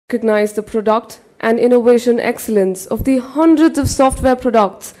recognize the product and innovation excellence of the hundreds of software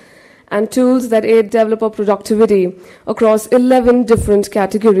products and tools that aid developer productivity across 11 different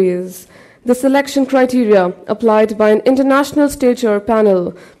categories. The selection criteria applied by an international stature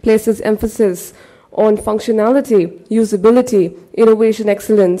panel places emphasis on functionality, usability, innovation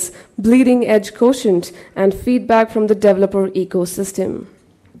excellence, bleeding edge quotient, and feedback from the developer ecosystem.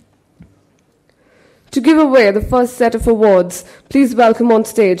 To give away the first set of awards, please welcome on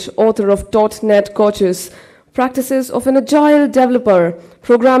stage author of .NET Coaches, Practices of an Agile Developer,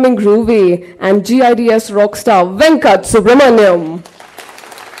 Programming Groovy, and GIDS rockstar Venkat Subramaniam.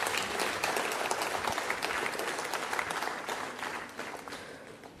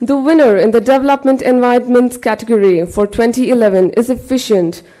 The winner in the Development Environments category for 2011 is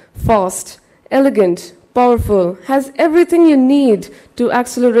efficient, fast, elegant, powerful, has everything you need to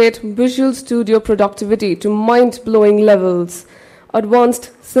accelerate Visual Studio productivity to mind-blowing levels.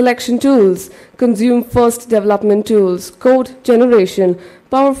 Advanced selection tools, consume first development tools, code generation,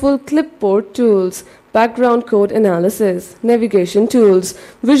 powerful clipboard tools, background code analysis, navigation tools,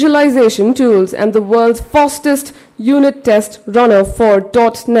 visualization tools, and the world's fastest unit test runner for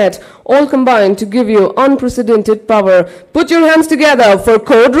 .NET, all combined to give you unprecedented power. Put your hands together for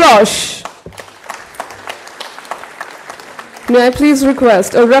Code Rush. May I please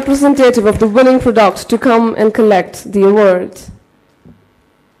request a representative of the winning product to come and collect the award.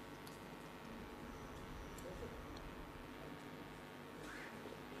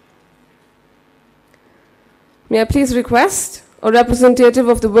 May I please request a representative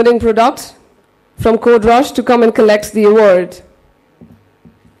of the winning product from Code Rush to come and collect the award.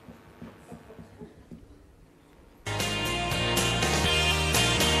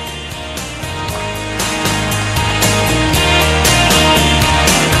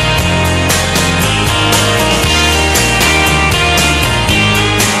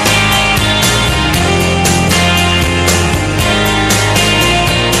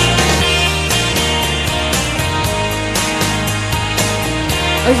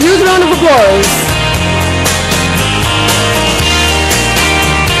 A huge round of applause.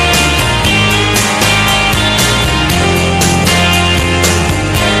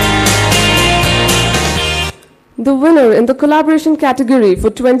 The winner in the collaboration category for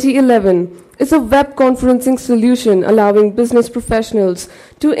 2011 is a web conferencing solution allowing business professionals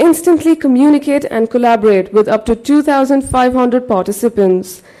to instantly communicate and collaborate with up to 2,500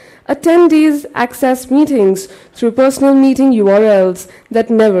 participants. Attendees access meetings through personal meeting URLs that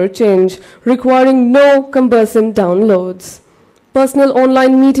never change, requiring no cumbersome downloads. Personal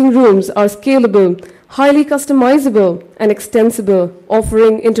online meeting rooms are scalable, highly customizable, and extensible,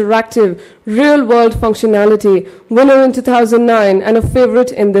 offering interactive, real-world functionality. Winner in 2009 and a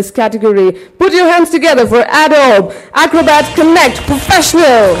favorite in this category. Put your hands together for Adobe Acrobat Connect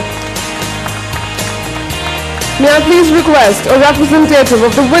Professional. May I please request a representative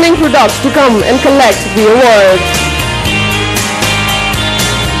of the winning product to come and collect the award.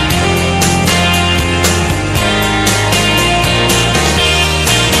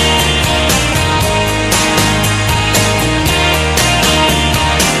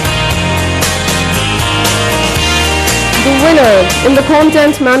 The winner in the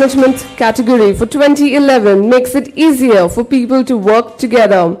Content Management category for 2011 makes it easier for people to work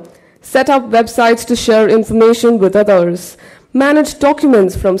together. Set up websites to share information with others, manage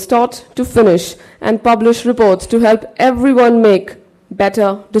documents from start to finish, and publish reports to help everyone make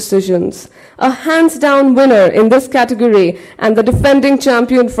better decisions. A hands-down winner in this category and the defending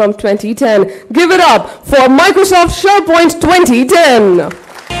champion from 2010. Give it up for Microsoft SharePoint 2010.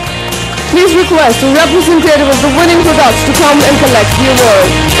 Please request a representative of the winning products to come and collect the award.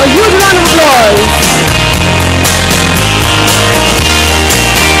 A huge round of applause.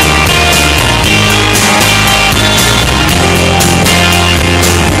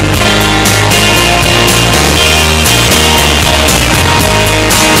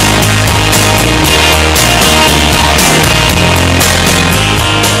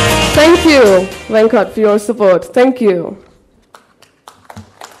 Thank you, Venkat, for your support. Thank you.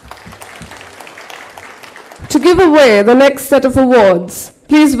 To give away the next set of awards,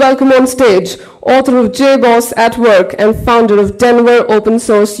 please welcome on stage author of JBoss at Work and founder of Denver Open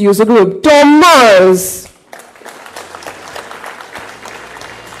Source User Group, Tom Mars.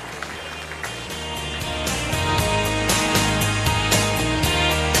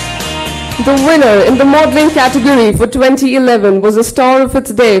 The winner in the modeling category for 2011 was a star of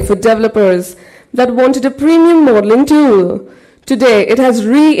its day for developers that wanted a premium modeling tool. Today, it has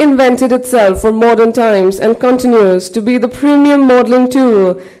reinvented itself for modern times and continues to be the premium modeling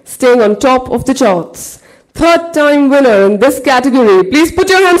tool, staying on top of the charts. Third time winner in this category. Please put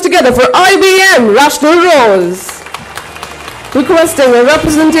your hands together for IBM Rational Rose. Requesting a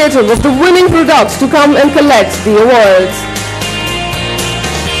representative of the winning products to come and collect the awards.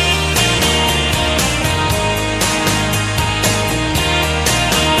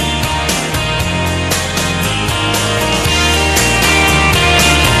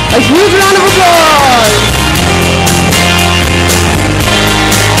 A huge round of applause!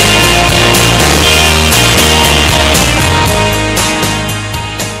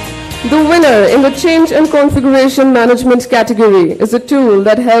 The winner in the Change and Configuration Management category is a tool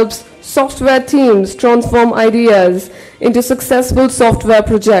that helps software teams transform ideas into successful software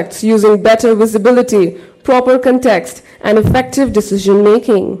projects using better visibility, proper context, and effective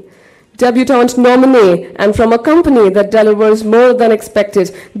decision-making. Debutante nominee and from a company that delivers more than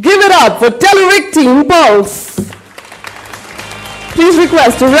expected. Give it up for Telerik Team Pulse. Please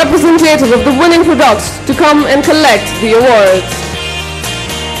request a representative of the winning products to come and collect the awards.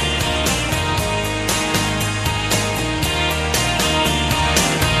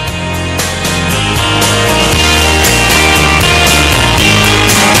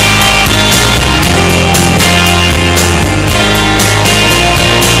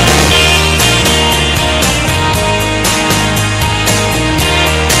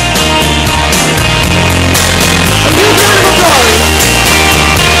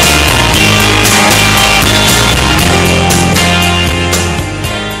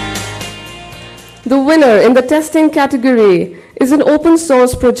 The winner in the testing category is an open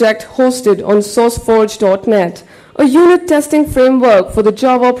source project hosted on sourceforge.net, a unit testing framework for the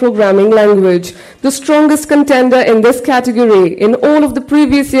Java programming language, the strongest contender in this category in all of the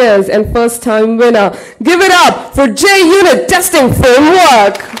previous years and first time winner. Give it up for JUnit Testing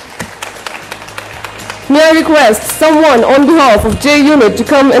Framework. May I request someone on behalf of JUnit to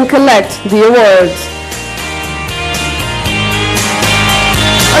come and collect the awards.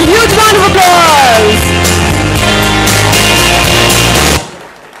 A huge round of applause!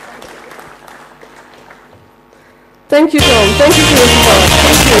 Thank you, Tom. Thank you for your support.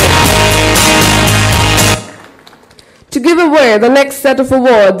 Thank you. To give away the next set of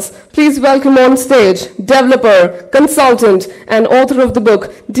awards, please welcome on stage developer, consultant, and author of the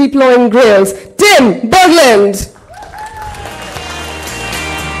book Deploying Grails, Tim Berglund.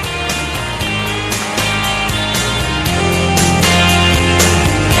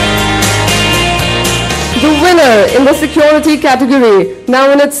 The winner in the security category,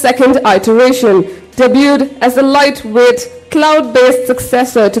 now in its second iteration, debuted as a lightweight, cloud-based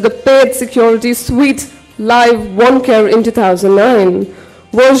successor to the paid security suite Live OneCare in 2009.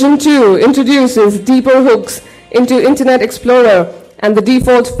 Version 2 introduces deeper hooks into Internet Explorer and the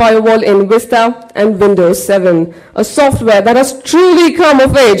default firewall in Vista and Windows 7, a software that has truly come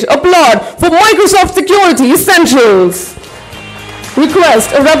of age. Applaud for Microsoft Security Essentials.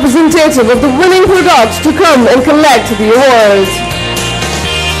 Request a representative of the winning products to come and collect the awards.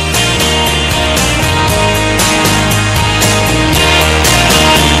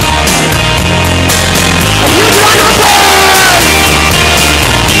 A huge round of applause!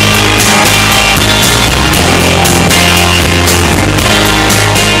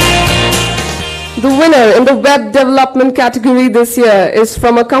 The winner in the web development category this year is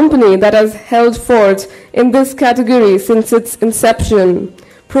from a company that has held fort in this category since its inception,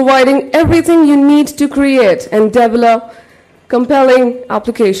 providing everything you need to create and develop compelling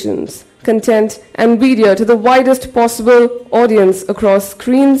applications, content, and video to the widest possible audience across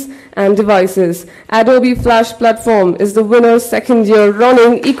screens and devices. Adobe Flash Platform is the winner's second year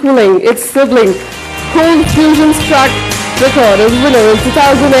running, equaling its sibling Cold Fusion's track record as winner in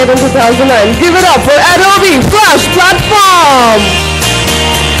 2008 and 2009. Give it up for Adobe Flash Platform!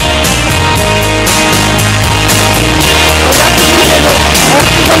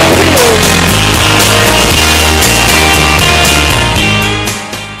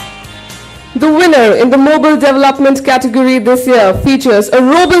 The winner in the mobile development category this year features a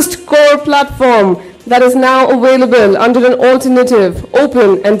robust core platform that is now available under an alternative,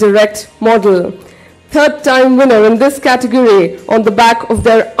 open and direct model. Third time winner in this category on the back of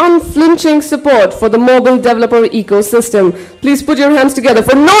their unflinching support for the mobile developer ecosystem. Please put your hands together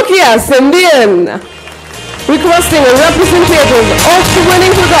for Nokia Symbian. Requesting a representative of the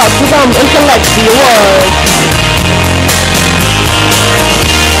winning product to come and collect the award.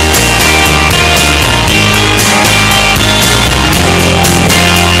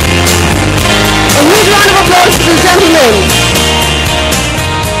 A huge round of applause to the gentlemen.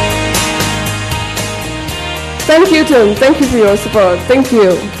 Thank you, Tim. Thank you for your support. Thank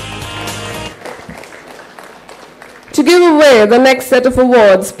you. To give away the next set of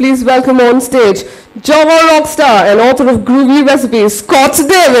awards, please welcome on stage Java rockstar and author of groovy recipes, Scott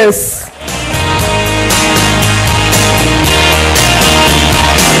Davis.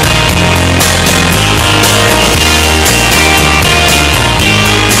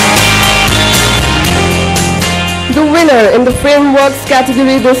 The winner in the frameworks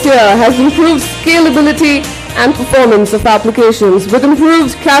category this year has improved scalability and performance of applications with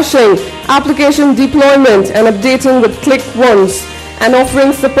improved caching, application deployment and updating with click once, and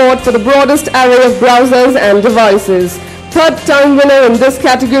offering support for the broadest array of browsers and devices. Third-time winner in this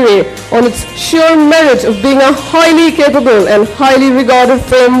category on its sheer merit of being a highly capable and highly regarded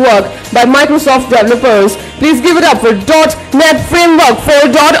framework by Microsoft developers. Please give it up for .NET Framework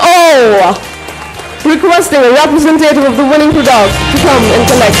 4.0. Requesting a representative of the winning product to come and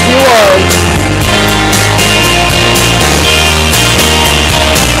collect the award.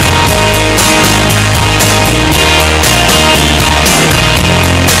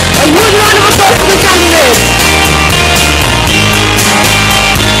 A huge round of applause for the candidate.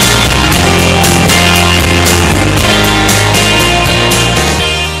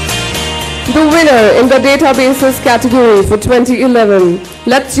 The winner in the databases category for 2011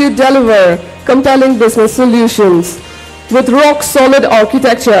 lets you deliver compelling business solutions with rock-solid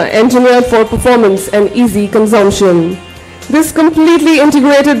architecture engineered for performance and easy consumption. This completely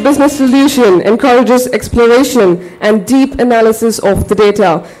integrated business solution encourages exploration and deep analysis of the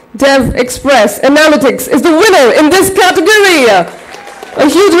data. Dev Express Analytics is the winner in this category. A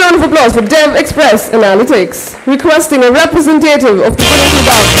huge round of applause for Dev Express Analytics, requesting a representative of the winning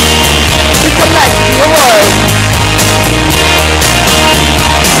product to collect the award.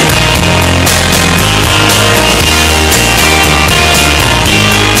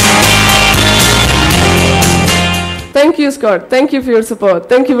 Thank you, Scott. Thank you for your support.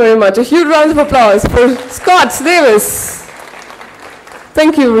 Thank you very much. A huge round of applause for Scott Davis.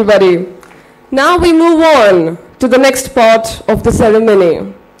 Thank you, everybody. Now we move on to the next part of the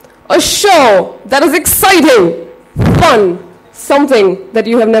ceremony. A show that is exciting, fun, something that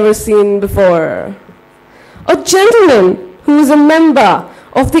you have never seen before. A gentleman who is a member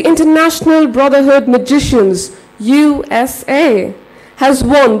of the International Brotherhood Magicians, USA, has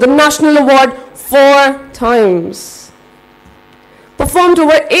won the national award 4 times. Performed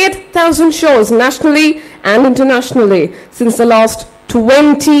over 8,000 shows nationally and internationally since the last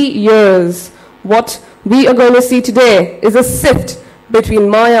 20 years. What we are going to see today is a sift between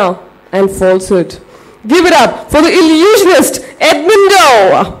Maya and falsehood. Give it up for the illusionist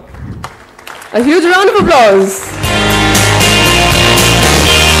Edmundo. A huge round of applause.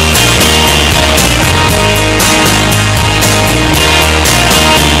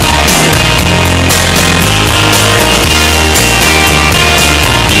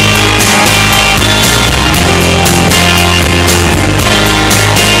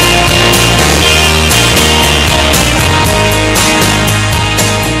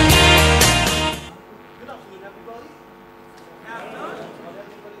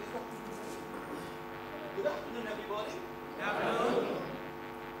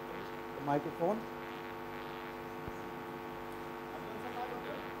 Microphone?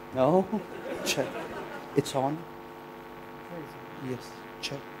 No? Check. It's on? Yes,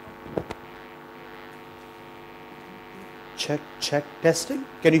 check. Check, testing.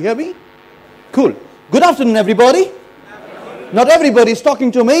 Can you hear me? Cool. Good afternoon, everybody. Not everybody is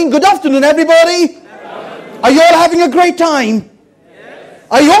talking to me. Good afternoon, everybody. Are you all having a great time? Yes.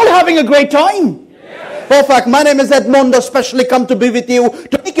 Are you all having a great time? Perfect. My name is Edmundo, specially come to be with you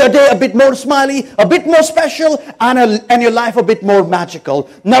to make your day a bit more smiley, a bit more special, and your life a bit more magical.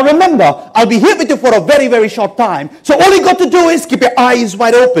 Now remember, I'll be here with you for a very, very short time. So all you got to do is keep your eyes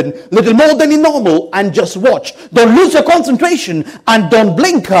wide open, little more than normal, and just watch. Don't lose your concentration and don't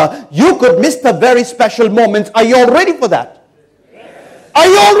blink. You could miss the very special moments. Are you all ready for that? Yes. Are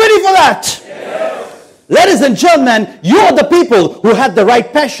you all ready for that? Yes. Ladies and gentlemen, you are the people who had the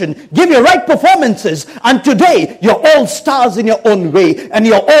right passion, give your right performances, and today you're all stars in your own way, and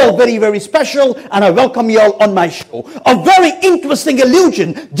you're all very, very special, and I welcome you all on my show. A very interesting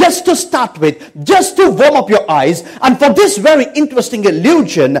illusion just to start with, just to warm up your eyes, and for this very interesting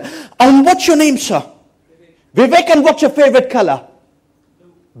illusion, what's your name, sir? Vivek, and what's your favorite color?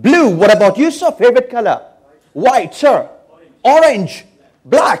 Blue. What about you, sir? Favorite color? White, sir. Orange.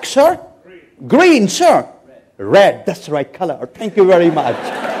 Black, sir. Green, sir. Red. That's the right color. Thank you very much.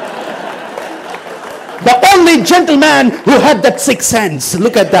 The only gentleman who had that sixth sense.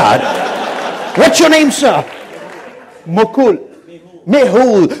 Look at that. What's your name, sir? Mukul.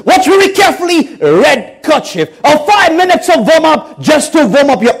 Mehul. Watch very carefully. Red kerchief. 5 minutes of warm up just to warm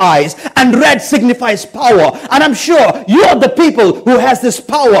up your eyes. And red signifies power. And I'm sure you are the people who has this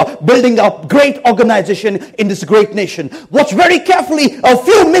power building up great organization in this great nation. Watch very carefully. A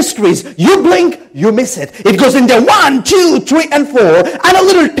few mysteries. You blink, you miss it. It goes in there 1, 2, 3, and 4. And a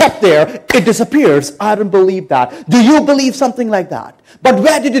little tap there. It disappears. I don't believe that. Do you believe something like that? But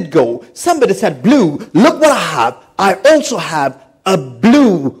where did it go? Somebody said blue. Look what I have. I also have a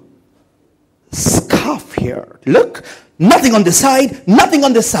blue scarf here. Look, nothing on the side, nothing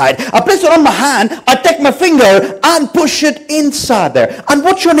on the side. I place it on my hand, I take my finger and push it inside there. And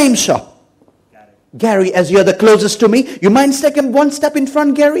what's your name, sir? Gary, as you're the closest to me. You mind taking one step in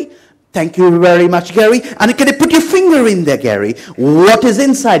front, Gary? Thank you very much, Gary. And can you put your finger in there, Gary? What is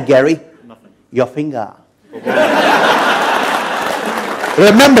inside, Gary? Nothing. Your finger.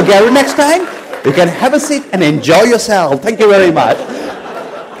 Remember, Gary, next time, you can have a seat and enjoy yourself. Thank you very much.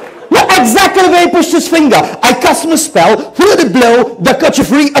 Well, exactly where he pushed his finger. I cast my spell, through the blow, the kerchief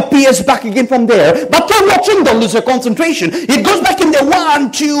reappears back again from there. But keep watching, don't lose your concentration. It goes back in there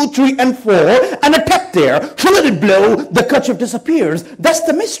 1, 2, 3, and 4, and a tap there. Through the blow, the kerchief disappears. That's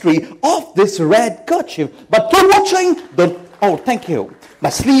the mystery of this red kerchief. But keep watching. Oh, thank you. My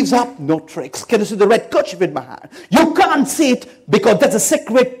sleeves up, no tricks. Can you see the red kerchief in my hand? You can't see it because that's a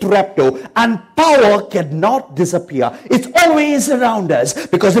secret trapdoor. And power cannot disappear. It's always around us.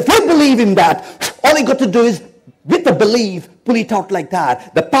 Because if you believe in that, all you got to do is, with the belief, pull it out like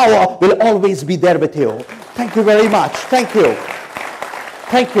that. The power will always be there with you. Thank you very much. Thank you.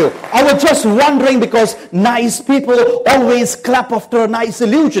 Thank you. I was just wondering because nice people always clap after a nice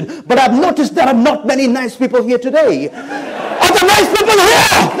illusion. But I've noticed there are not many nice people here today. Are there nice people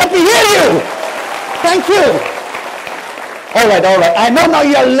here? Let me hear you. Thank you. All right, all right. I know now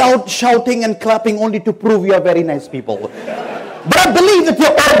you're loud shouting and clapping only to prove you're very nice people. But I believe that you're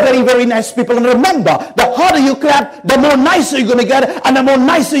all very, very nice people. And remember, the harder you clap, the more nicer you're going to get. And the more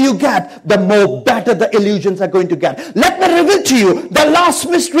nicer you get, the more better the illusions are going to get. Let me reveal to you the last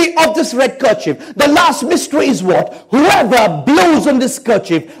mystery of this red kerchief. The last mystery is what? Whoever blows on this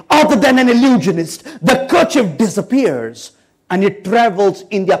kerchief, other than an illusionist, the kerchief disappears. And it travels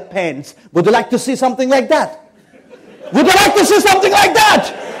in their pants. Would you like to see something like that? Would you like to see something like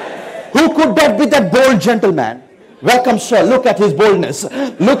that? Who could that be, that bold gentleman? Welcome, sir. Look at his boldness.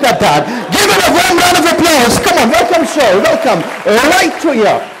 Look at that. Give him a warm round of applause. Come on. Welcome, sir. Welcome. Right to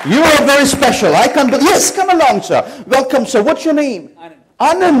you. You are very special. I can't believe. Yes, come along, sir. Welcome, sir. What's your name?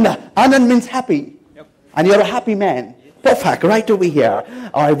 Anand. Anand means happy. Yep. And you're a happy man. Perfect. Right over here.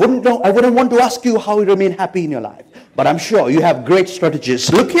 I wouldn't want to ask you how you remain happy in your life. But I'm sure you have great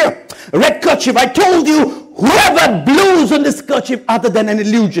strategies. Look here. Red kerchief. I told you, whoever blows on this kerchief other than an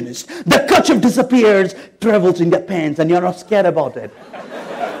illusionist, the kerchief disappears, travels in their pants, and you're not scared about it.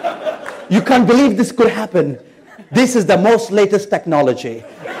 You can't believe this could happen. This is the most latest technology.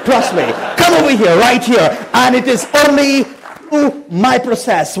 Trust me. Come over here, right here. And it is only through my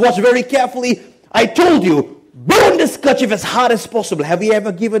process. Watch very carefully. I told you, blow on this kerchief as hard as possible. Have you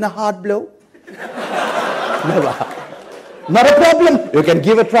ever given a hard blow? Never. Not a problem. You can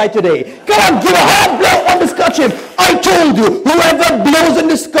give a try today. Come on, give a hard blow on this kerchief. I told you, whoever blows in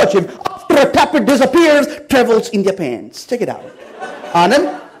this kerchief, after a tap it disappears, travels in their pants. Check it out.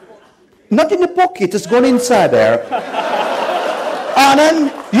 Anand, not in the pocket, it's gone inside there.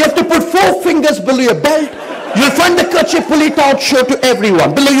 Anand, you have to put 4 fingers below your belt. You'll find the kerchief, pull it out, show to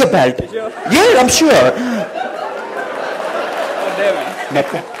everyone. Below your belt. Yeah, I'm sure.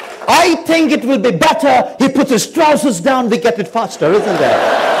 I think it will be better he puts his trousers down, we get it faster, isn't there?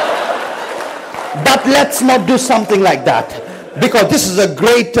 But let's not do something like that. Because this is a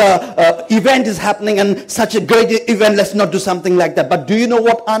great event is happening, and such a great event, let's not do something like that. But do you know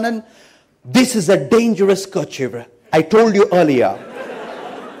what, Anand? This is a dangerous kerchief. I told you earlier.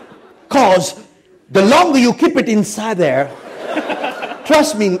 Because the longer you keep it inside there,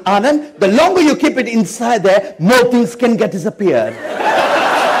 trust me, Anand, the longer you keep it inside there, more things can get disappeared.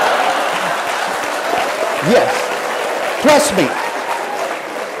 Yes. Trust me.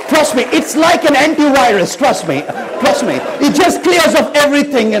 Trust me. It's like an antivirus. Trust me. Trust me. It just clears off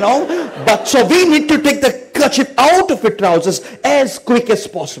everything, you know. But so we need to take the kerchief out of your trousers as quick as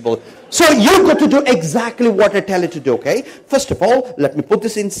possible. So you got to do exactly what I tell you to do, okay? First of all, let me put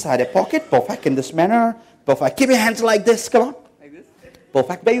this inside a pocket. Perfect. In this manner. Perfect. Keep your hands like this. Come on. Like this?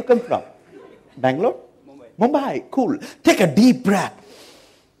 Perfect. Where you come from? Bangalore? Mumbai. Cool. Take a deep breath.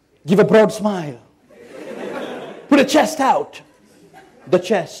 Give a broad smile. Put a chest out. The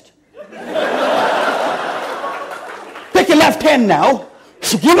chest. Take your left hand now.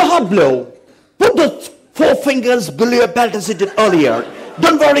 So give a hard blow. Put the 4 fingers below your belt as you did earlier.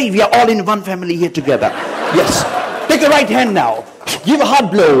 Don't worry, we are all in one family here together. Yes. Take your right hand now. Give a hard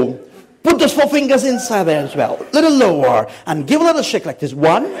blow. Put those 4 fingers inside there as well. Little lower. And give a little shake like this.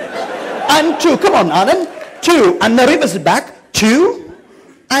 1 and 2. Come on, Anand. 2. And now reverse it back. 2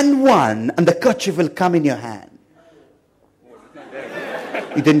 and 1. And the kerchief will come in your hand.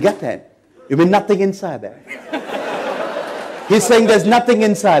 You didn't get that? You mean nothing inside there? He's saying there's nothing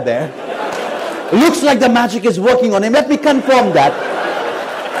inside there. Looks like the magic is working on him. Let me confirm that.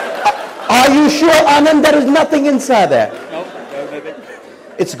 Are you sure, Anand, there is nothing inside there? No.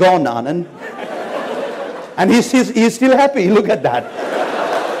 It's gone, Anand. And he's still happy. Look at that.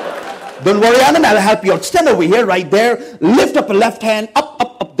 Don't worry, Anand, I'll help you out. Stand over here, right there. Lift up a left hand,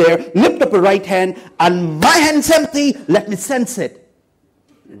 up there. Lift up a right hand. And my hand's empty. Let me sense it.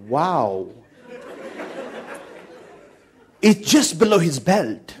 Wow. It's just below his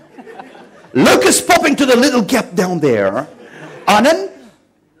belt. Look, is popping to the little gap down there. Anand,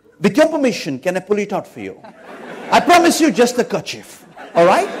 with your permission, can I pull it out for you? I promise you just the kerchief. All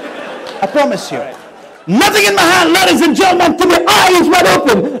right? I promise you. Nothing in my hand, ladies and gentlemen, till your eyes wide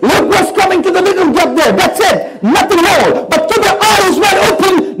open. Look what's coming to the little gap there. That's it. Nothing more. But keep your eyes wide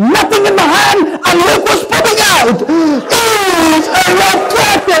open. Nothing in my hand. And look what's popping out. It's a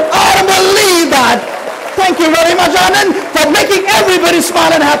reflector. I don't believe that. Thank you very much, Anand, for making everybody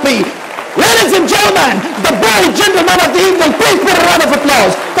smile and happy. Ladies and gentlemen, the boy gentleman of the evening, please put a round of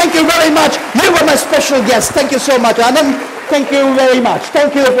applause. Thank you very much. You were my special guest. Thank you so much, Anand. Thank you very much.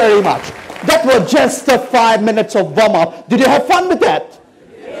 Thank you very much. That was just the 5 minutes of warm-up. Did you have fun with that?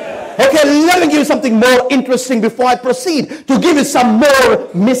 Yeah. Okay, let me give you something more interesting before I proceed to give you some more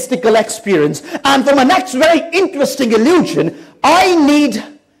mystical experience. And for my next very interesting illusion, I need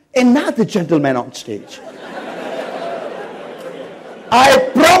another gentleman on stage.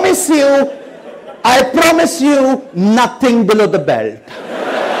 I promise you nothing below the belt.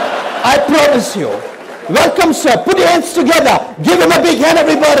 I promise you. Welcome, sir. Put your hands together. Give him a big hand,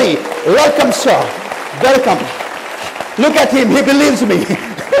 everybody. Welcome, sir. Welcome. Look at him. He believes me.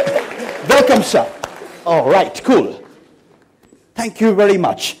 Welcome, sir. All right, cool. Thank you very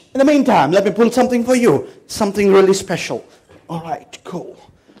much. In the meantime, let me pull something for you. Something really special. All right, cool.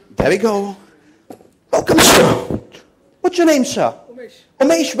 There we go. Welcome, sir. What's your name, sir? Umesh.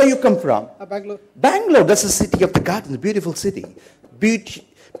 Umesh, where you come from? Bangalore. Bangalore, that's the city of the gardens. Beautiful city.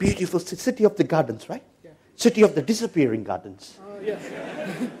 Beautiful city of the gardens, right? Yeah. City of the disappearing gardens. Yes.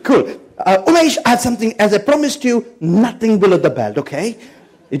 Cool. Umesh, I have something, as I promised you, nothing below the belt, okay?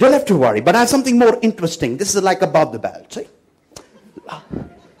 You don't have to worry, but I have something more interesting. This is like above the belt, see?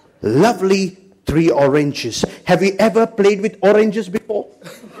 Lovely 3 oranges. Have you ever played with oranges before?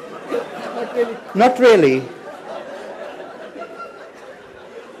 Not really. Not really.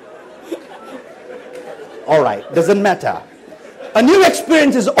 All right, doesn't matter. A new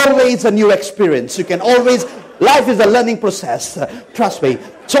experience is always a new experience. You can always, life is a learning process. Trust me.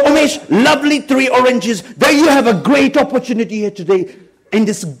 So Umesh, lovely 3 oranges. There you have a great opportunity here today in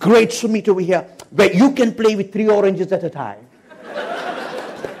this great summit over here where you can play with 3 oranges at a time.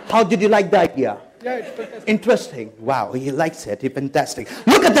 How did you like the idea? Yeah, it's fantastic. Interesting. Wow, he likes it. Fantastic.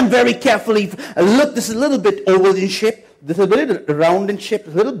 Look at them very carefully. Look, this is a little bit oval in shape. This is a little round in shape,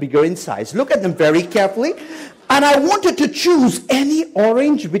 a little bigger in size. Look at them very carefully. And I wanted to choose any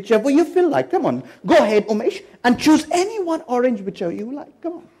orange, whichever you feel like. Come on. Go ahead, Umesh, and choose any one orange, whichever you like.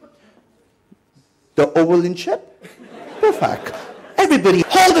 Come on. The oval in shape? Perfect. Everybody,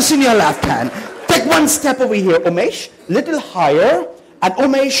 hold this in your left hand. Take one step over here, Umesh. Little higher. And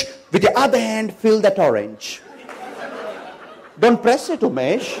Umesh, with your other hand, fill that orange. Don't press it,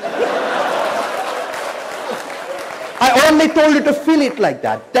 Umesh. I only told you to fill it like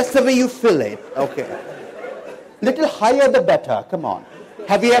that. That's the way you fill it. Okay. Little higher the better. Come on.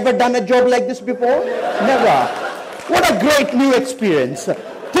 Have you ever done a job like this before? Never. What a great new experience.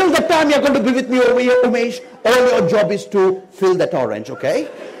 Till the time you're going to be with me over here, Umesh, all your job is to fill that orange, okay?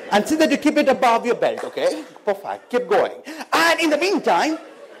 And see that you keep it above your belt, okay? Perfect. Keep going. And in the meantime,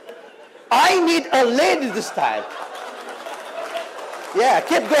 I need a lady this time. Yeah,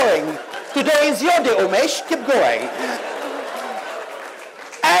 keep going. Today is your day, Umesh. Keep going.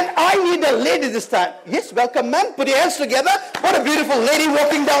 And I need a lady this time. Yes, welcome, ma'am. Put your hands together. What a beautiful lady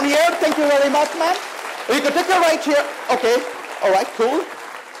walking down here. Thank you very much, ma'am. You can take her right here. Okay. All right, cool.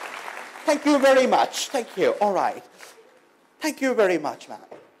 Thank you very much. Thank you. All right. Thank you very much, ma'am.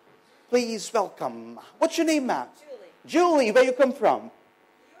 Please welcome. What's your name, ma'am? Julie, where you come from?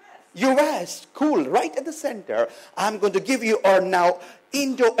 US. Cool. Right at the center. I'm going to give you our now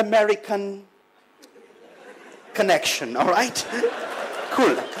Indo-American connection. All right?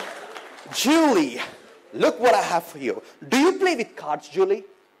 Cool. Julie, Look what I have for you. Do you play with cards, Julie?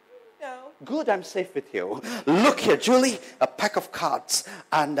 No. Good, I'm safe with you. Look here, Julie, a pack of cards.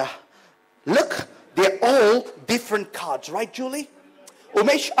 And look, they're all different cards, right, Julie?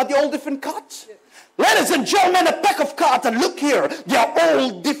 Umesh, are they all different cards? Yes. Ladies and gentlemen, a pack of cards, and look here, they are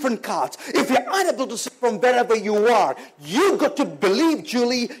all different cards. If you're unable to see from wherever you are, you got to believe,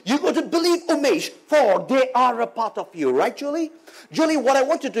 Julie, you got to believe Umesh, for they are a part of you, right, Julie? Julie, what I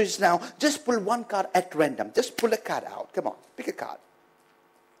want you to do is now, just pull one card at random. Just pull a card out. Come on, pick a card.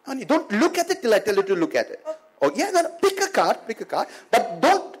 Honey, don't look at it till I tell you to look at it. Oh, yeah, no, pick a card. But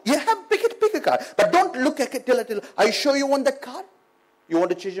don't, pick a card. But don't look at it till I tell you. Are you sure you want that card? You want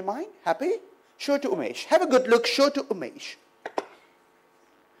to change your mind? Happy? Show it to Umesh. Have a good look. Show it to Umesh.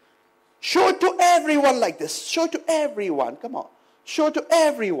 Show it to everyone like this. Show it to everyone. Come on. Show it to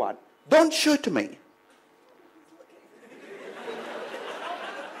everyone. Don't show it to me.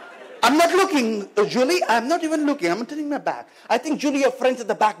 I'm not looking, Julie. I'm not even looking. I'm turning my back. I think, Julie, your friends at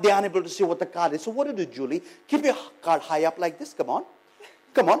the back, they're unable to see what the card is. So what do, Julie? Keep your card high up like this. Come on.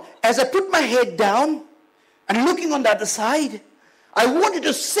 Come on. As I put my head down and looking on the other side, I want you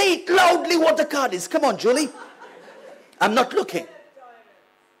to say it loudly what the card is. Come on, Julie. I'm not looking.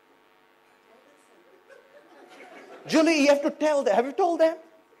 Julie, you have to tell them. Have you told them?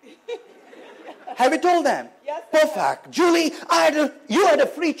 Have you told them? Yes. Perfect. Julie, you had a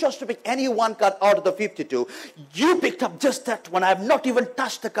free choice to pick any one card out of the 52. You picked up just that one. I have not even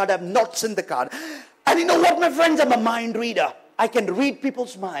touched the card. I have not seen the card. And you know what, my friends? I'm a mind reader. I can read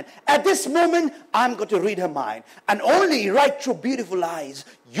people's mind. At this moment, I'm going to read her mind. And only right through beautiful eyes,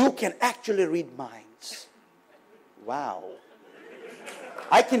 you can actually read minds. Wow.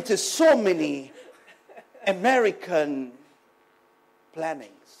 I can see so many American plannings.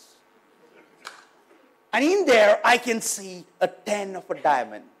 And in there, I can see a 10 of a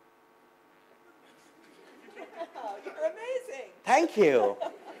diamond. Oh, you're amazing. Thank you.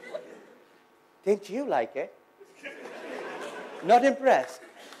 Didn't you like it? Not impressed?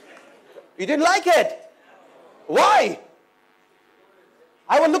 You didn't like it? Why?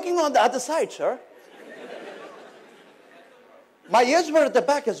 I was looking on the other side, sir. My ears were at the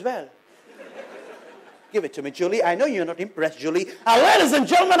back as well. Give it to me, Julie. I know you're not impressed, Julie. Ladies and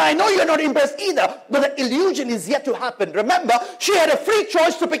gentlemen, I know you're not impressed either, but the illusion is yet to happen. Remember, she had a free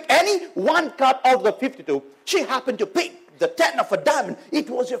choice to pick any one card out of the 52. She happened to pick the 10 of a diamond. It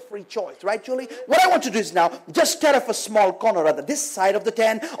was your free choice, right, Julie? What I want to do is now, just tear off a small corner, rather this side of the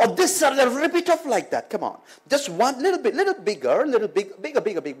 10, or this side, and rip it off like that. Come on. Just one, little bigger.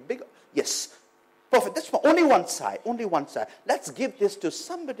 Yes. Perfect. That's only one side. Let's give this to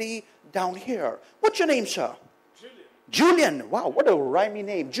somebody down here. What's your name, sir? Julian. Wow, what a rhymey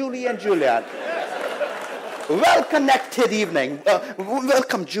name. Julian. Well-connected evening.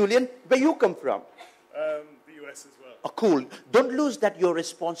 Welcome, Julian. Where you come from? The US as well. Oh, cool. Don't lose that you're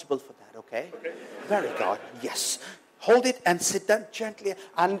responsible for that, okay? Very good. Yes. Hold it and sit down gently.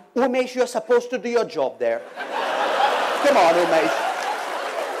 And Umesh, you're supposed to do your job there. Come on, Umesh.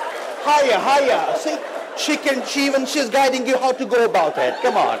 Higher. See, she's guiding you how to go about it.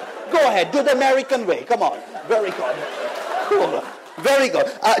 Come on. Go ahead. Do the American way. Come on. Very good. Cool. Very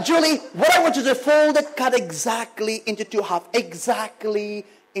good. Julie, what I want you to fold the card exactly into two halves.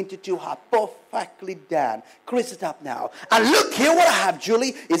 Perfectly done. Crease it up now. And look here, what I have,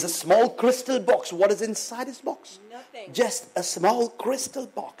 Julie, is a small crystal box. What is inside this box? Nothing. Just a small crystal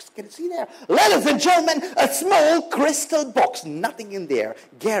box. Can you see there? Ladies and gentlemen, a small crystal box. Nothing in there.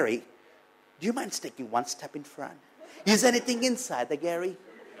 Gary, do you mind taking one step in front? Is anything inside there, Gary?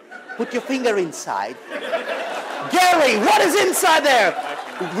 Put your finger inside. Gary, what is inside there?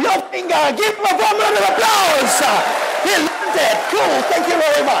 Your finger. Give him a warm round of applause. He loved it. Cool. Thank you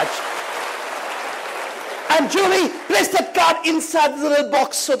very much. And Julie, place that card inside the little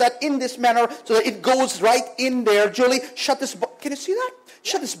box so that in this manner, so that it goes right in there. Julie, shut this box. Can you see that?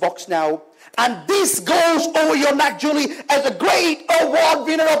 Shut this box now. And this goes over your neck, Julie, as a great award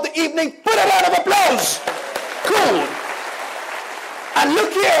winner of the evening. Put a round of applause. Cool. And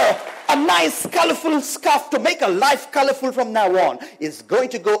look here. A nice colorful scarf to make a life colorful from now on is going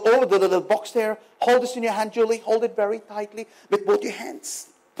to go over the little box there. Hold this in your hand, Julie. Hold it very tightly with both your hands.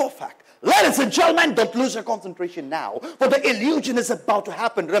 Perfect. Ladies and gentlemen, don't lose your concentration now, for the illusion is about to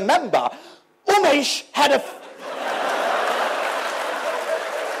happen. Remember, Umesh had a...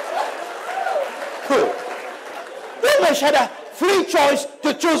 Cool. Umesh had a free choice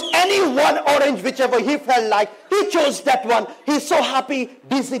to choose any one orange, whichever he felt like. He chose that one. He's so happy,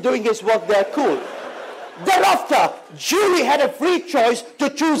 busy doing his work there. Cool. Thereafter, Julie had a free choice to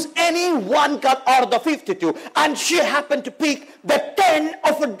choose any one card out of the 52. And she happened to pick the 10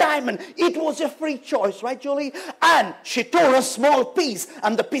 of a diamond. It was a free choice, right, Julie? And she tore a small piece.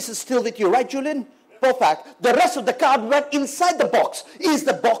 And the piece is still with you, right, Julian? Perfect. The rest of the card went inside the box. Is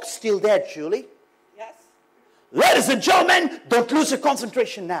the box still there, Julie? Yes. Ladies and gentlemen, don't lose your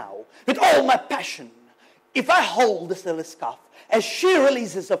concentration now. With all my passion, if I hold this little scarf, as she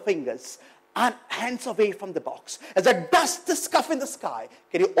releases her fingers and hands away from the box, as I dust the scarf in the sky,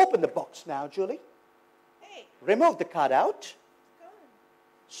 can you open the box now, Julie? Hey. Remove the card out. Gone.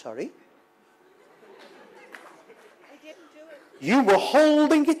 Sorry. I didn't do it. You were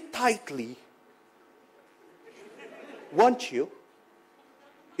holding it tightly. Weren't you?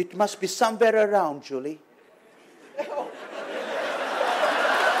 It must be somewhere around, Julie.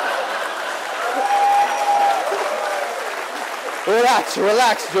 Relax,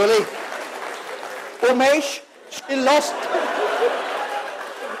 relax, Julie. Umesh, she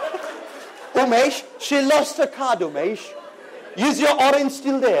lost her card, Umesh. Is your orange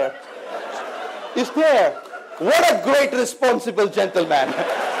still there? It's there. What a great responsible gentleman.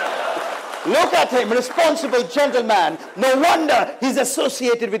 Look at him, responsible gentleman. No wonder he's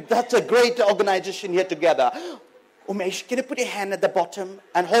associated with such a great organization here together. Umesh, can you put your hand at the bottom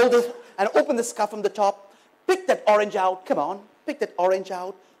and hold it and open the scarf from the top? Pick that orange out. Come on, pick that orange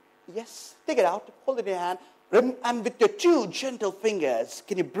out. Yes, take it out. Hold it in your hand. And with your two gentle fingers,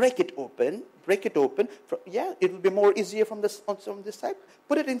 can you break it open? Break it open. Yeah, it will be more easier from this side.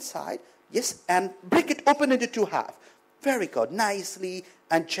 Put it inside. Yes, and break it open into two halves. Very good. Nicely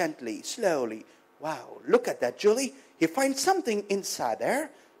and gently, slowly. Wow, look at that, Julie. He finds something inside there.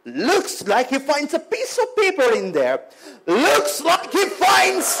 Looks like he finds a piece of paper in there. Looks like he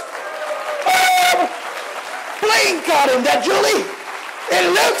finds a playing card in there, Julie. It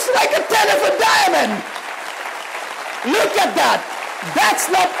looks like a 10 of a diamond. Look at that. That's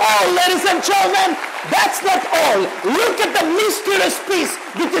not all, ladies and gentlemen. That's not all. Look at the mysterious piece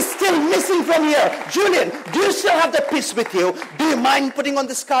which is still missing from here. Julian, do you still have the piece with you? Do you mind putting on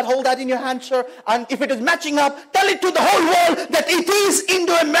this card? Hold that in your hand, sir. And if it is matching up, tell it to the whole world that it is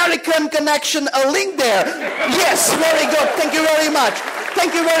Indo-American connection, a link there. Yes, very good. Thank you very much.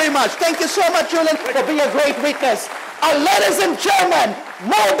 Thank you very much. Thank you so much, Julian, for being a great witness. Ladies and gentlemen,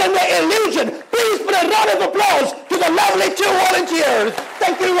 more than the illusion, please put a round of applause to the lovely two volunteers.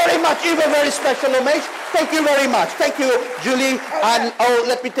 Thank you very much. You were very special, Umesh. Thank you very much. Thank you, Julie. And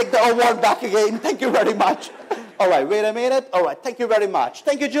let me take the award back again. Thank you very much. All right, wait a minute. All right, thank you very much.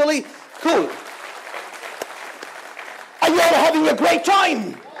 Thank you, Julie. Cool. Are you all having a great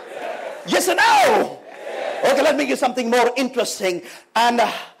time? Yes or no? Okay, let me give something more interesting.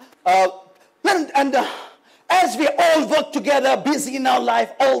 As we all work together, busy in our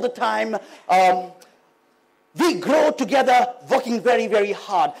life all the time, we grow together working very, very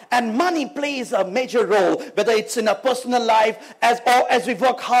hard. And money plays a major role, whether it's in our personal life or as we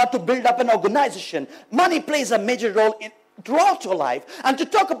work hard to build up an organization. Money plays a major role throughout your life. And to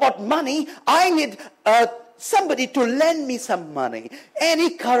talk about money, I need somebody to lend me some money.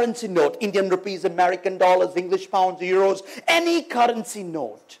 Any currency note, Indian rupees, American dollars, English pounds, euros, any currency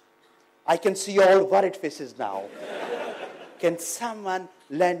note. I can see all worried faces now. Can someone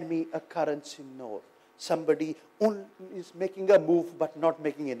lend me a currency note? Somebody is making a move but not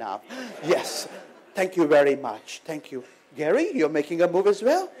making enough. Yes. Thank you very much. Thank you. Gary, you're making a move as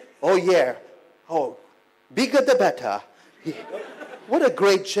well? Oh, yeah. Oh, bigger the better. What a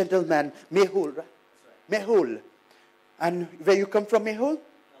great gentleman. Mehul, right? Mehul. And where you come from, Mehul?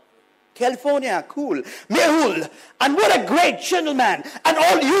 California, cool. Mehul, and what a great gentleman. And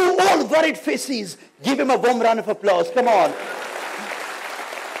all you all worried faces, give him a warm round of applause. Come on.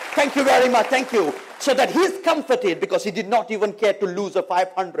 Thank you very much. Thank you. So that he's comforted because he did not even care to lose a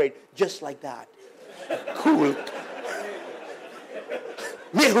 500 just like that. Cool.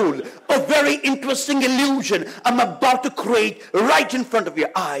 Mehul, a very interesting illusion I'm about to create right in front of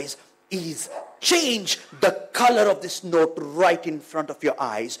your eyes is change the color of this note right in front of your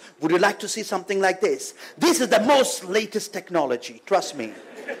eyes. Would you like to see something like this? This is the most latest technology, trust me.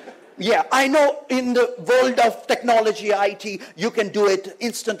 Yeah, I know in the world of technology, IT, you can do it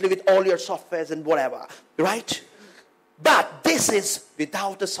instantly with all your softwares and whatever, right? But this is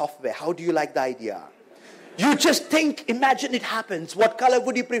without the software. How do you like the idea? You just imagine it happens. What color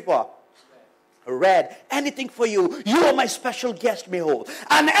would you prefer? Red. Anything for you. You are my special guest, Mehul.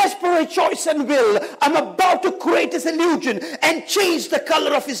 And as per a choice and will, I'm about to create this illusion and change the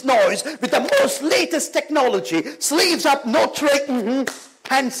color of his nose with the most latest technology. Sleeves up, no trick,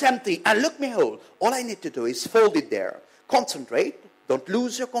 hands empty. And look, Mehul, all I need to do is fold it there. Concentrate. Don't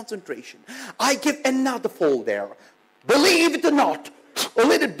lose your concentration. I give another fold there. Believe it or not, or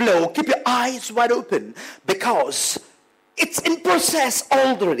let it blow. Keep your eyes wide open because it's in process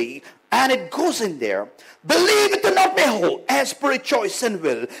already and it goes in there. Believe it or not, behold, as per its choice and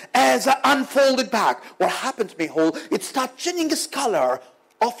will, as I unfold it back, what happens, behold, it starts changing its color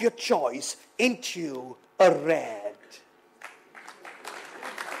of your choice into a red.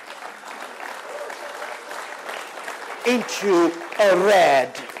 Into a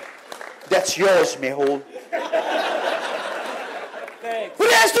red. That's yours, behold. Put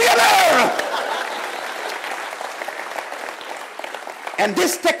your hands together! And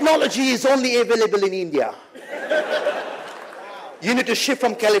this technology is only available in India. You need to ship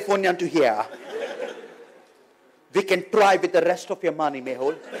from California to here. We can try with the rest of your money,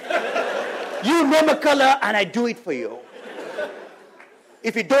 Mehul. You name a color and I do it for you.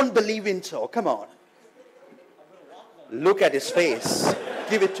 If you don't believe in so, come on. Look at his face.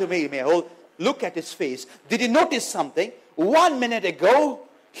 Give it to me, Mehul. Look at his face. Did you notice something? 1 minute ago,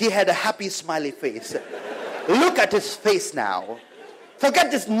 he had a happy, smiley face. Look at his face now.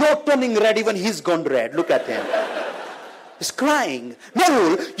 Forget this no turning red even he's gone red. Look at him. He's crying.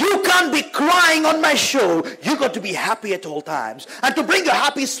 Mehul, you can't be crying on my show. You got to be happy at all times. And to bring a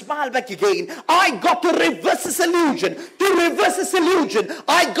happy smile back again, I got to reverse this illusion. To reverse this illusion,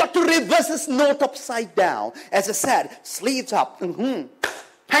 I got to reverse this note upside down. As I said, sleeves up.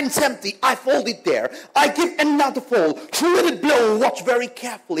 Hands empty, I fold it there. I give another fold. Let it blow, watch very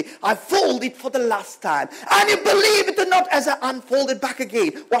carefully. I fold it for the last time. And you believe it or not, as I unfold it back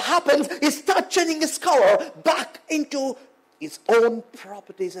again, what happens is start changing its color back into its own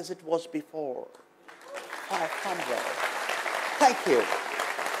properties as it was before. 500. Thank you.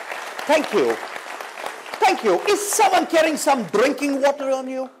 Thank you. Thank you. Is someone carrying some drinking water on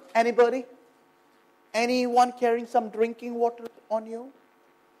you? Anybody? Anyone carrying some drinking water on you?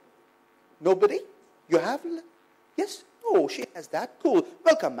 Nobody? You have? Yes? Oh, she has that. Cool.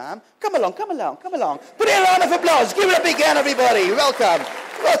 Welcome, ma'am. Come along, come along, come along. Put a round of applause. Give it a big hand, everybody. Welcome.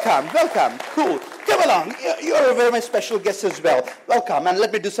 Welcome, welcome. Cool. Come along. You're a very special guest as well. Welcome. And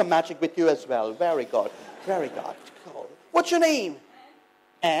let me do some magic with you as well. Very good. Very good. Cool. What's your name?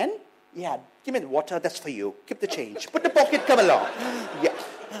 Anne? Yeah. Give me the water. That's for you. Keep the change. Put the pocket. Come along. Yeah.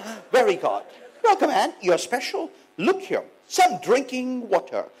 Very good. Welcome, Anne. You're special. Look here. Some drinking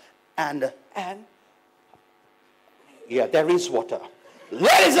water. And yeah, there is water.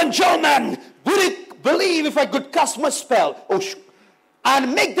 Ladies and gentlemen, would you believe if I could cast my spell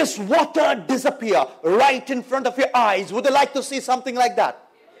and make this water disappear right in front of your eyes? Would you like to see something like that?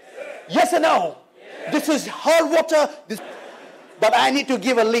 Yes or no? This is her water. But I need to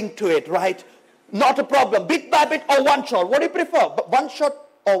give a link to it, right? Not a problem. Bit by bit or one shot. What do you prefer? One shot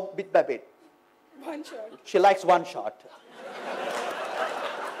or bit by bit? One shot. She likes one shot.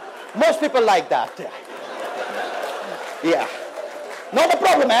 Most people like that. Yeah. Not a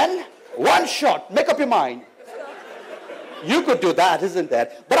problem, man. One shot. Make up your mind. You could do that, isn't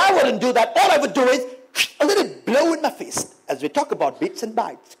that? But I wouldn't do that. All I would do is a little blow in my face. As we talk about bits and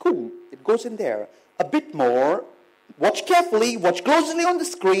bytes. Cool. It goes in there. A bit more. Watch carefully. Watch closely on the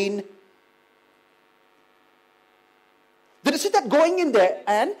screen. Did you see that going in there,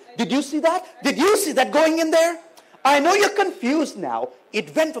 Anne? Did you see that? Did you see that going in there? I know you're confused now.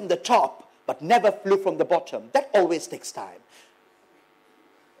 It went from the top, but never flew from the bottom. That always takes time.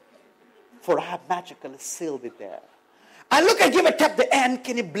 For I have magically sealed it there. And look, I give a tap the end.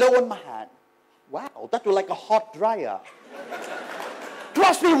 Can it blow on my hand? Wow, that was like a hot dryer.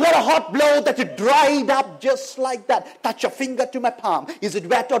 Trust me, what a hot blow that it dried up just like that. Touch your finger to my palm. Is it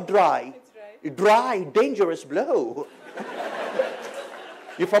wet or dry? It's dry. Dry, dangerous blow.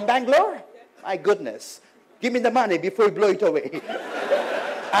 You from Bangalore? Yeah. My goodness. Give me the money before you blow it away.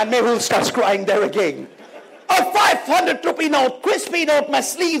 And Mehul starts crying there again. A 500 rupee note, crispy note, my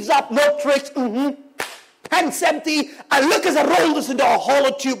sleeves up, no tricks. Hands empty. And look as I roll this into a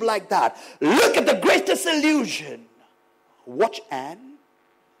hollow tube like that. Look at the greatest illusion. Watch, Anne.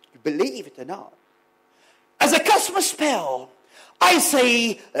 You believe it or not. As a customer spell, I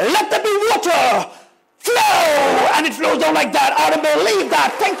say, let there be water. Flow! And it flows down like that. I don't believe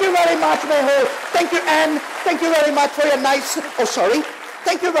that. Thank you very much, Mehul. Thank you, Anne. Thank you very much for your nice... Oh, sorry.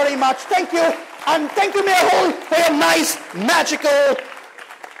 Thank you very much. Thank you. And thank you, Mehul, for your nice, magical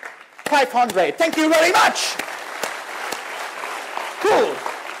 500. Thank you very much. Cool.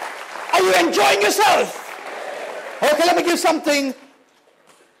 Are you enjoying yourself? Okay, let me give something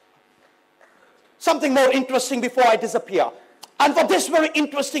more interesting before I disappear. And for this very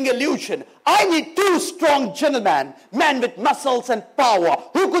interesting illusion, I need two strong gentlemen, men with muscles and power.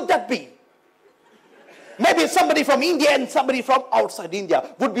 Who could that be? Maybe somebody from India and somebody from outside India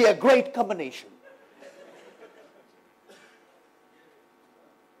would be a great combination.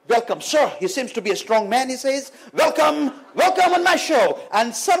 Welcome, sir. He seems to be a strong man, he says. Welcome, welcome on my show.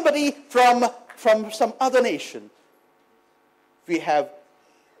 And somebody from some other nation. We have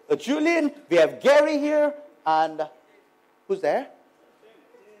Julian, we have Gary here, and who's there?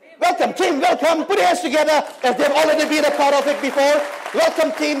 Welcome, team, welcome. Put your hands together as they've already been a part of it before.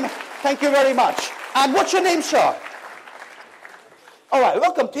 Welcome, team. Thank you very much. And what's your name, sir? All right,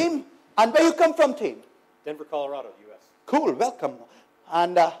 welcome, team. And where you come from, team? Denver, Colorado, U.S. Cool, welcome.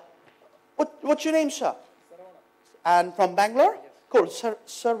 And what's your name, sir? And from Bangalore? Yes. Cool,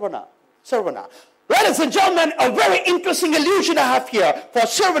 Sarvana. Ladies and gentlemen, a very interesting illusion I have here for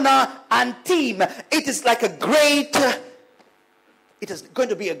Sarvana and team. It is like it is going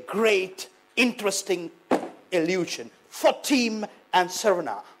to be a great, interesting illusion for team and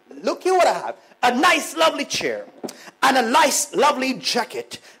Sarvana. Look here what I have. A nice, lovely chair. And a nice, lovely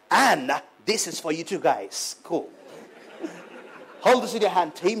jacket. And this is for you two guys. Cool. Hold this in your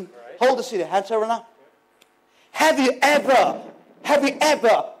hand, team. Hold this in your hand, Sarvana. Have you ever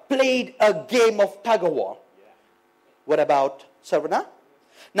played a game of tug of war? What about Sarvana?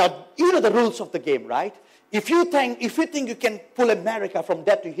 Now, you know the rules of the game, right? If you think you can pull America from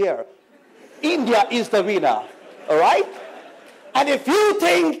there to here, India is the winner. All right? And if you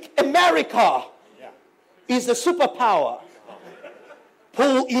think America is the superpower,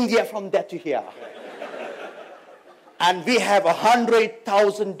 pull India from there to here. And we have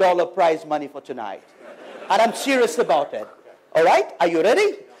 $100,000 prize money for tonight. And I'm serious about it. All right? Are you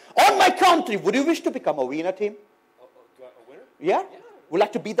ready? On my country, would you wish to become a winner, team? A winner? Yeah? Would you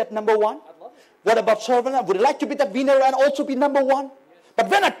like to be that number one? I'd love it. What about Sarvana? Would you like to be that winner and also be number one? But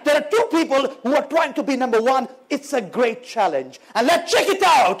when there are two people who are trying to be number one, it's a great challenge. And let's check it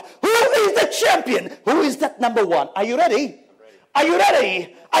out. Who is the champion? Who is that number one? Are you ready? I'm ready. Are you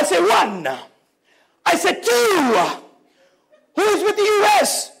ready? I say one. I say two. Who is with the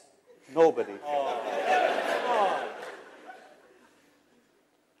U.S.? Nobody.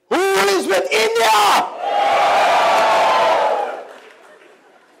 Who is with India?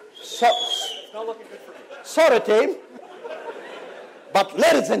 It's not looking good for me. Sorry, team. But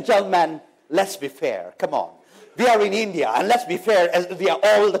ladies and gentlemen, let's be fair. Come on. We are in India, and let's be fair, as we are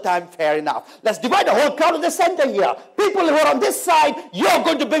all the time fair enough. Let's divide the whole crowd in the center here. People who are on this side, you're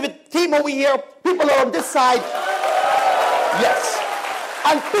going to be with team over here. People who are on this side, yes.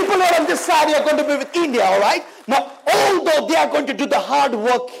 And people who are on this side, you're going to be with India, all right? Now, although they are going to do the hard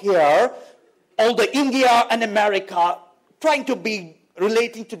work here, although India and America trying to be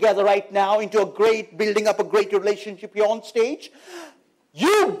relating together right now into building up a great relationship here on stage,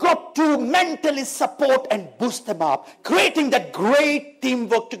 you got to mentally support and boost them up, creating that great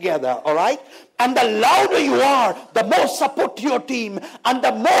teamwork together, all right? And the louder you are, the more support to your team. And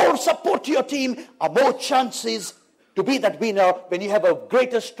the more support to your team, are more chances to be that winner when you have a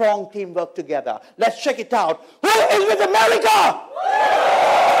greater, strong teamwork together. Let's check it out. Who is with America?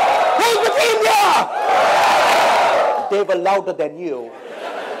 Who is with India? They were louder than you.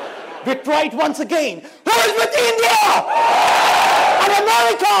 We try it once again. Who is with India? And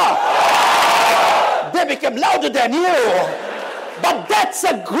America? They became louder than you. But that's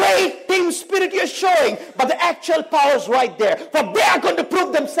a great team spirit you're showing. But the actual power is right there. For they are going to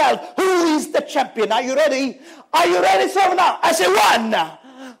prove themselves who is the champion. Are you ready? Are you ready, Sarvana? I say one.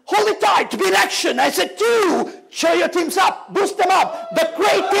 Hold it tight to be in action. I said two. Show your teams up. Boost them up. The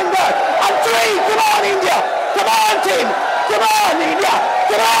great teamwork. And three. Come on, India. Come on, team. Come on, India.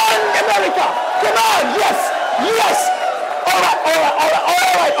 Come on, America. Come on. Yes. Yes. All right.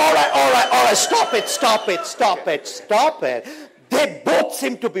 Stop it. They both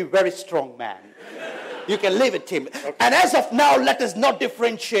seem to be very strong men. You can leave it, Tim. Okay. And as of now, let us not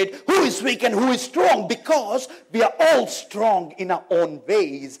differentiate who is weak and who is strong, because we are all strong in our own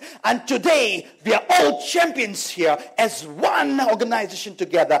ways. And today, we are all champions here as one organization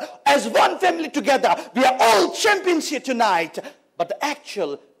together, as one family together. We are all champions here tonight. But the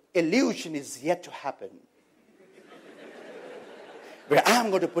actual illusion is yet to happen. Where I'm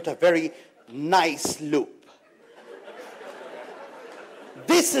going to put a very nice loop.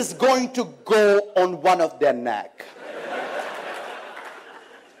 This is going to go on one of their neck.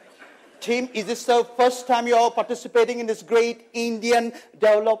 Team, is this the first time you're participating in this great Indian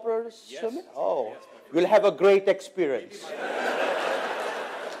developers summit? Oh, you'll have a great experience.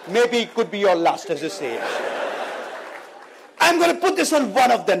 Maybe it could be your last, as you say. I'm going to put this on one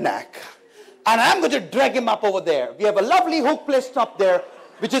of the neck. And I'm going to drag him up over there. We have a lovely hook placed up there,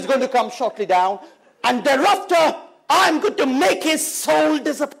 which is going to come shortly down. And thereafter, I'm going to make his soul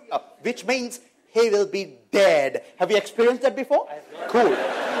disappear, which means he will be dead. Have you experienced that before? Cool.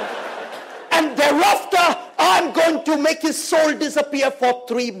 And thereafter, I'm going to make his soul disappear for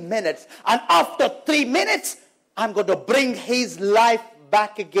 3 minutes. And after 3 minutes, I'm going to bring his life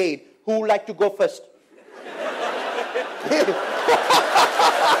back again. Who would like to go first?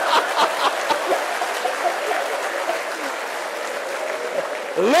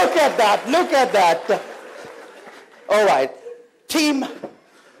 Look at that, look at that. All right, team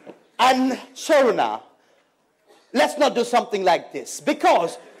and Sharuna, let's not do something like this,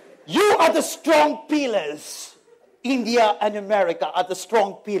 because you are the strong pillars. India and America are the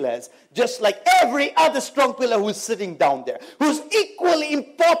strong pillars, just like every other strong pillar who's sitting down there, who's equally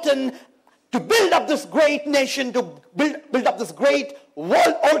important to build up this great nation, to build up this great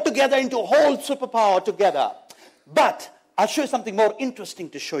world all together into a whole superpower together. But I'll show you something more interesting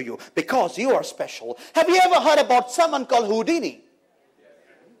to show you, because you are special. Have you ever heard about someone called Houdini?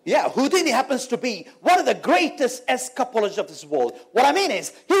 Yeah, Houdini happens to be one of the greatest escapologists of this world. What I mean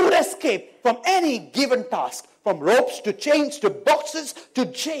is, he would escape from any given task, from ropes to chains to boxes to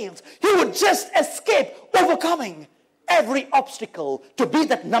jails. He would just escape, overcoming every obstacle to be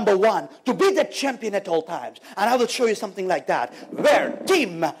that number one, to be that champion at all times. And I will show you something like that, where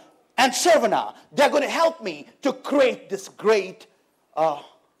Tim and Sarvana, they're going to help me to create this great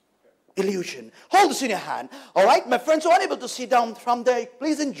illusion. Hold this in your hand. All right, my friends who are unable to sit down from there,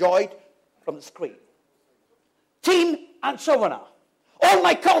 please enjoy it from the screen. Tim and Sarvana, on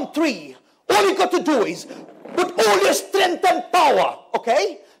my count 3, all you got to do is put all your strength and power,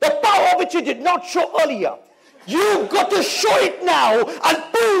 okay? The power which you did not show earlier. You've got to show it now and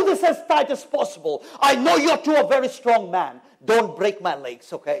pull this as tight as possible. I know you're two a very strong man. Don't break my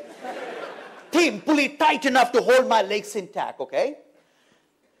legs, okay? Tim, pull it tight enough to hold my legs intact, okay?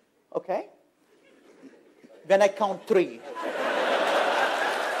 Okay? When I count 3.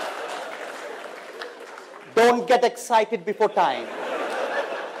 Don't get excited before time.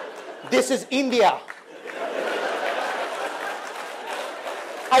 This is India.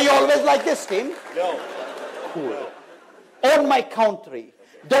 Are you always like this, Tim? No. Cool. On my count 3.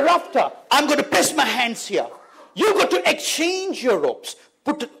 Thereafter, I'm going to press my hands here. You got to exchange your ropes.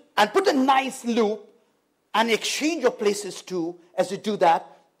 Put a nice loop and exchange your places too as you do that.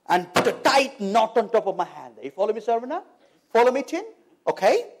 And put a tight knot on top of my hand. You follow me, Sarvana? Follow me, Tim?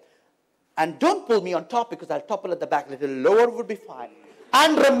 Okay? And don't pull me on top, because I'll topple at the back. A little lower would be fine.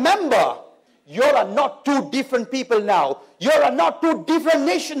 And remember, you are not two different people now. You are not two different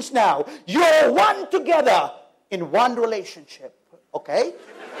nations now. You are one together in one relationship. Okay?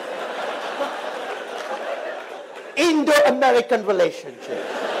 Indo-American relationship.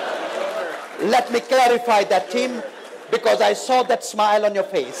 Let me clarify that, Tim, because I saw that smile on your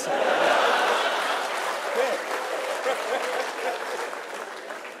face.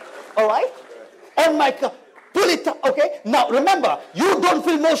 All right? On my pull it up, okay? Now remember, you don't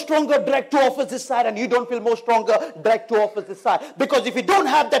feel more stronger, drag 2 officers this side, and you don't feel more stronger, drag 2 officers this side. Because if you don't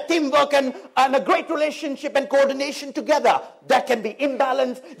have that teamwork and a great relationship and coordination together, that can be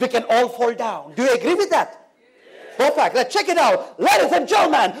imbalanced. We can all fall down. Do you agree with that? Perfect. Let's check it out. Ladies and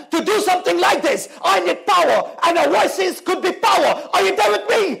gentlemen, to do something like this, I need power. And our voices could be power. Are you there with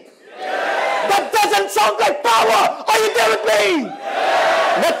me? Yeah. That doesn't sound like power. Are you there with me?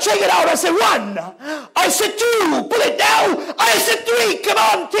 Yeah. Let's check it out. I say 1. I say 2. Pull it down. I say 3. Come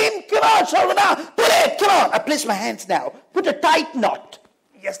on, team. Come on, Sharvana. Pull it. Come on. I place my hands now. Put a tight knot.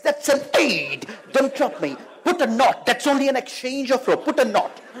 Yes, that's an aid. Don't drop me. Put a knot. That's only an exchange of rope. Put a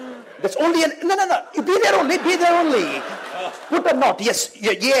knot. That's only an... No. Be there only. Be there only. Put a knot. Yes.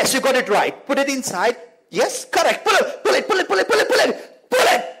 Yes, you got it right. Put it inside. Yes, correct. Pull it. Pull it. Pull it. Pull it. Pull it. Pull it. Pull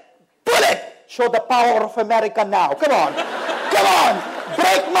it. Pull it. Show the power of America now. Come on. Come on.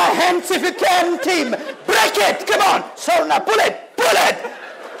 Break my hands if you can, team. Break it. Come on. So now pull it. Pull it.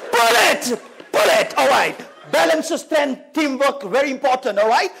 Pull it. Pull it. All right. Balance of strength, teamwork, very important. All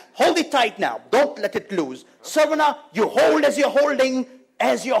right. Hold it tight now. Don't let it loose. Sarvana, you hold as you're holding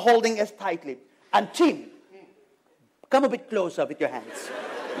as tightly. And team, come a bit closer with your hands.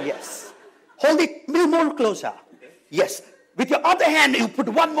 Yes. Hold it a little more closer. Yes. With your other hand, you put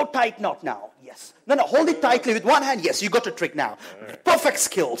one more tight knot now. Yes. No, hold it tightly with one hand. Yes, you got a trick now. Perfect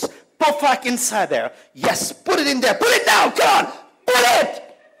skills. Perfect inside there. Yes, put it in there. Pull it now. Come on. Pull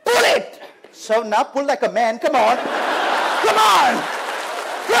it. Pull it. So now pull like a man. Come on. Come on.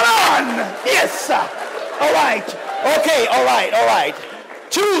 Come on. Yes, sir. All right. Okay, all right, all right.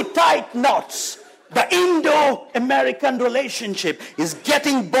 2 tight knots. The Indo-American relationship is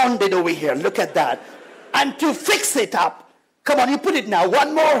getting bonded over here. Look at that. And to fix it up, come on, you put it now.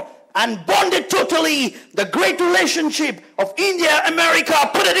 One more and bond it totally. The great relationship of India, America,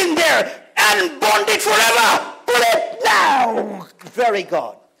 put it in there and bond it forever. Put it now. Very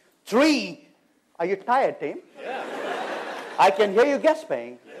good. 3. Are you tired, Tim? Yeah. I can hear you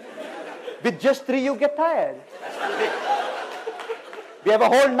gasping. With just 3, you get tired. We have a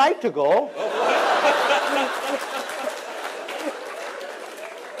whole night to go.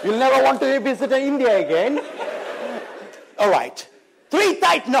 You'll never want to revisit India again. All right. 3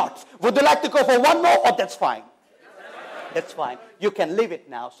 tight knots. Would you like to go for one more? Or that's fine. That's fine. You can leave it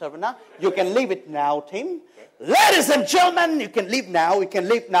now, Sarvana. You can leave it now, Tim. Ladies and gentlemen, you can leave now. You can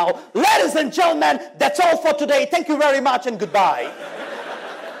leave now. Ladies and gentlemen, that's all for today. Thank you very much and goodbye.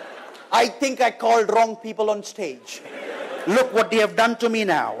 I think I called wrong people on stage. Look what they have done to me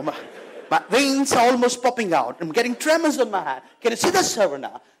now. My veins are almost popping out. I'm getting tremors on my hand. Can you see this,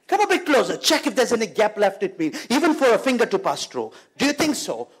 Sarvana? Come a bit closer. Check if there's any gap left in me, even for a finger to pass through. Do you think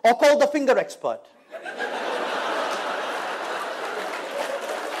so? Or call the finger expert.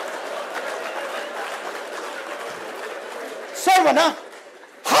 Sarvana,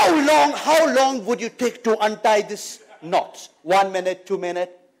 how long would you take to untie this knot? 1 minute, 2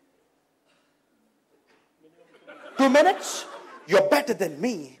 minutes? 2 minutes? You're better than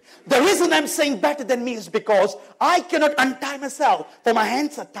me. The reason I'm saying better than me is because I cannot untie myself, for my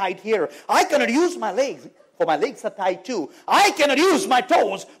hands are tied here. I cannot use my legs, for my legs are tied too. I cannot use my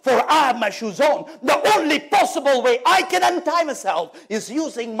toes, for I have my shoes on. The only possible way I can untie myself is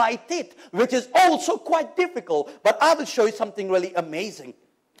using my teeth, which is also quite difficult. But I will show you something really amazing.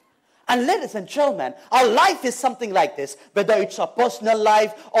 And ladies and gentlemen, our life is something like this, whether it's a personal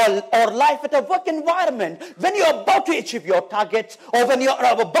life or life at a work environment. When you're about to achieve your targets, or when you're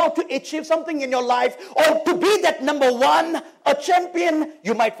about to achieve something in your life, or to be that number 1, a champion,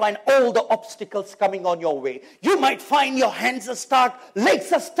 you might find all the obstacles coming on your way. You might find your hands are stuck,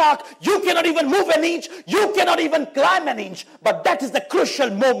 legs are stuck, you cannot even move an inch, you cannot even climb an inch. But that is the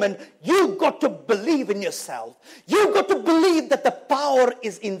crucial moment. You got to believe in yourself. You got to believe that the power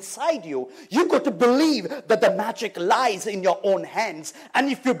is inside you. You got to believe that the magic lies in your own hands.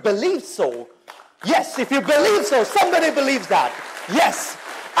 And if you believe so, yes, if you believe so, somebody believes that. Yes.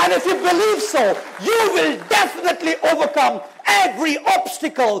 And if you believe so, you will definitely overcome every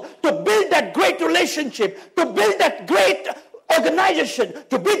obstacle to build that great relationship, to build that great organization,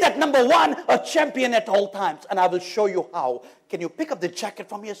 to be that number 1, a champion at all times. And I will show you how. Can you pick up the jacket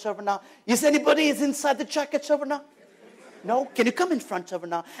from here, Sarvana? Is anybody inside the jacket, Sarvana? No? Can you come in front,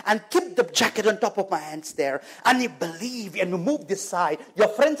 Sarvana, and keep the jacket on top of my hands there? And you believe and you move this side. Your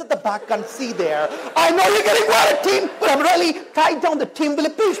friends at the back can see there. I know you're getting worried, team, but I'm really tied down the team. Will you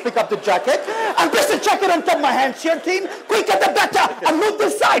please pick up the jacket? And place the jacket on top of my hands here, team. Quicker the better. And move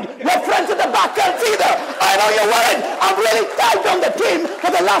this side. Your friends at the back can see there. I know you're worried. I'm really tied down the team for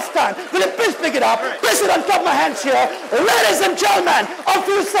the last time. Will you please pick it up? Place it on top of my hands here. Ladies and gentlemen, a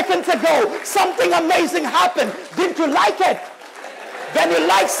few seconds ago, something amazing happened. Didn't you like it? When you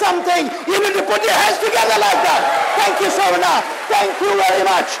like something, you need to put your hands together like that. Thank you, Sarvana. Thank you very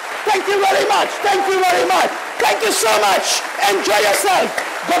much. Thank you very much. Thank you very much. Thank you so much. Enjoy yourself.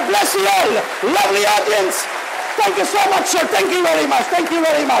 God bless you all. Lovely audience. Thank you so much, sir. Thank you very much. Thank you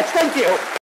very much. Thank you.